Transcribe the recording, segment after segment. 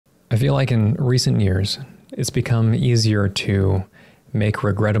I feel like in recent years, it's become easier to make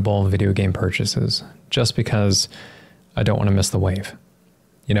regrettable video game purchases just because I don't want to miss the wave.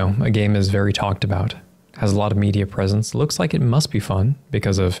 You know, a game is very talked about, has a lot of media presence, looks like it must be fun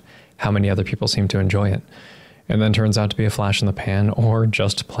because of how many other people seem to enjoy it, and then turns out to be a flash in the pan or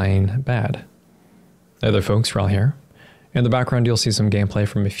just plain bad. Hey there folks, Wrel here. In the background you'll see some gameplay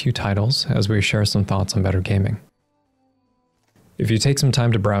from a few titles as we share some thoughts on better gaming. If you take some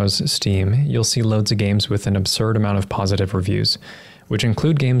time to browse Steam, you'll see loads of games with an absurd amount of positive reviews, which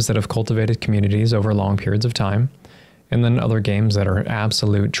include games that have cultivated communities over long periods of time, and then other games that are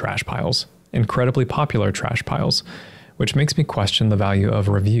absolute trash piles, incredibly popular trash piles, which makes me question the value of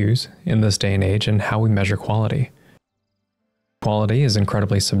reviews in this day and age and how we measure quality. Quality is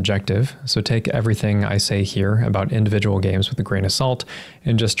incredibly subjective, so take everything I say here about individual games with a grain of salt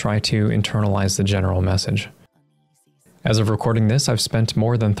and just try to internalize the general message. As of recording this, I've spent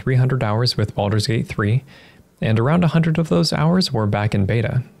more than 300 hours with Baldur's Gate 3, and around 100 of those hours were back in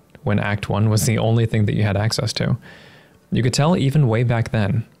beta, when Act 1 was the only thing that you had access to. You could tell even way back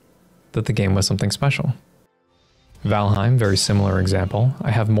then that the game was something special. Valheim, very similar example. I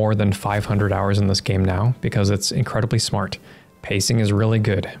have more than 500 hours in this game now because it's incredibly smart. Pacing is really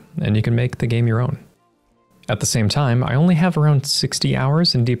good, and you can make the game your own. At the same time, I only have around 60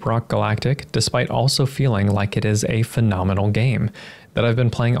 hours in Deep Rock Galactic, despite also feeling like it is a phenomenal game that I've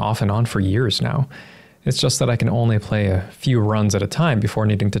been playing off and on for years now. It's just that I can only play a few runs at a time before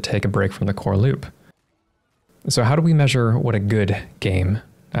needing to take a break from the core loop. So how do we measure what a good game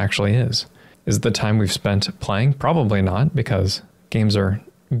actually is? Is it the time we've spent playing? Probably not, because games are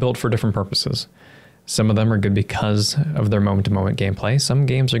built for different purposes. Some of them are good because of their moment-to-moment gameplay, some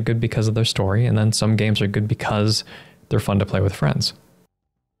games are good because of their story, and then some games are good because they're fun to play with friends.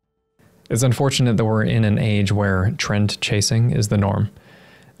 It's unfortunate that we're in an age where trend chasing is the norm.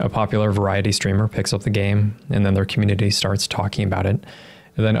 A popular variety streamer picks up the game, and then their community starts talking about it,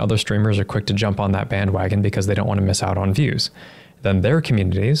 and then other streamers are quick to jump on that bandwagon because they don't want to miss out on views. Then their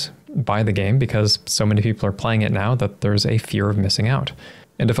communities buy the game because so many people are playing it now that there's a fear of missing out.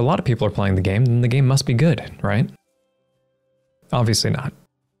 And if a lot of people are playing the game, then the game must be good, right? Obviously not.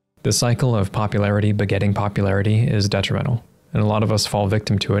 The cycle of popularity begetting popularity is detrimental, and a lot of us fall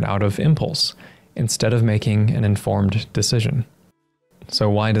victim to it out of impulse, instead of making an informed decision. So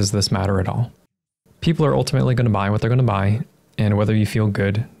why does this matter at all? People are ultimately going to buy what they're going to buy, and whether you feel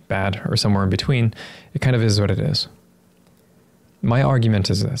good, bad, or somewhere in between, it kind of is what it is. My argument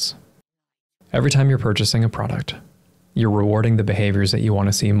is this. Every time you're purchasing a product, you're rewarding the behaviors that you want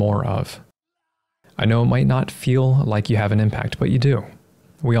to see more of. I know it might not feel like you have an impact, but you do.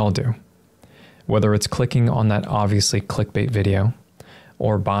 We all do. Whether it's clicking on that obviously clickbait video,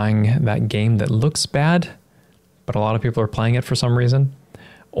 or buying that game that looks bad, but a lot of people are playing it for some reason,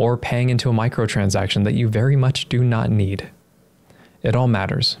 or paying into a microtransaction that you very much do not need. It all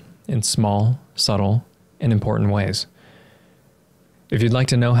matters in small, subtle, and important ways. If you'd like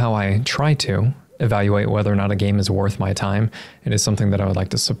to know how I try to evaluate whether or not a game is worth my time and is something that I would like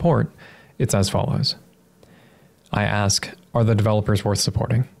to support, it's as follows. I ask, are the developers worth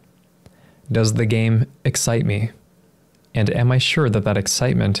supporting? Does the game excite me? And am I sure that that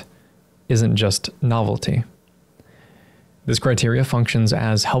excitement isn't just novelty? This criteria functions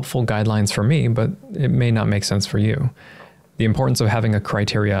as helpful guidelines for me, but it may not make sense for you. The importance of having a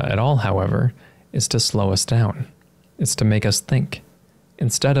criteria at all, however, is to slow us down. It's to make us think,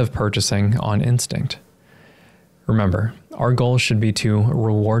 instead of purchasing on instinct. Remember, our goal should be to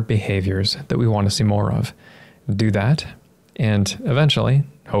reward behaviors that we want to see more of. Do that, and eventually,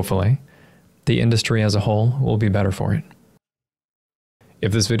 hopefully, the industry as a whole will be better for it.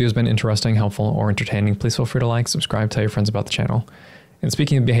 If this video has been interesting, helpful, or entertaining, please feel free to like, subscribe, tell your friends about the channel. And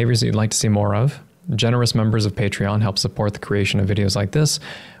speaking of behaviors that you'd like to see more of, generous members of Patreon help support the creation of videos like this,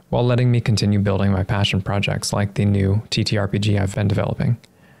 while letting me continue building my passion projects like the new TTRPG I've been developing.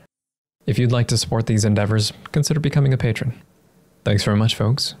 If you'd like to support these endeavors, consider becoming a patron. Thanks very much,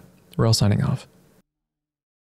 folks. Wrel signing off.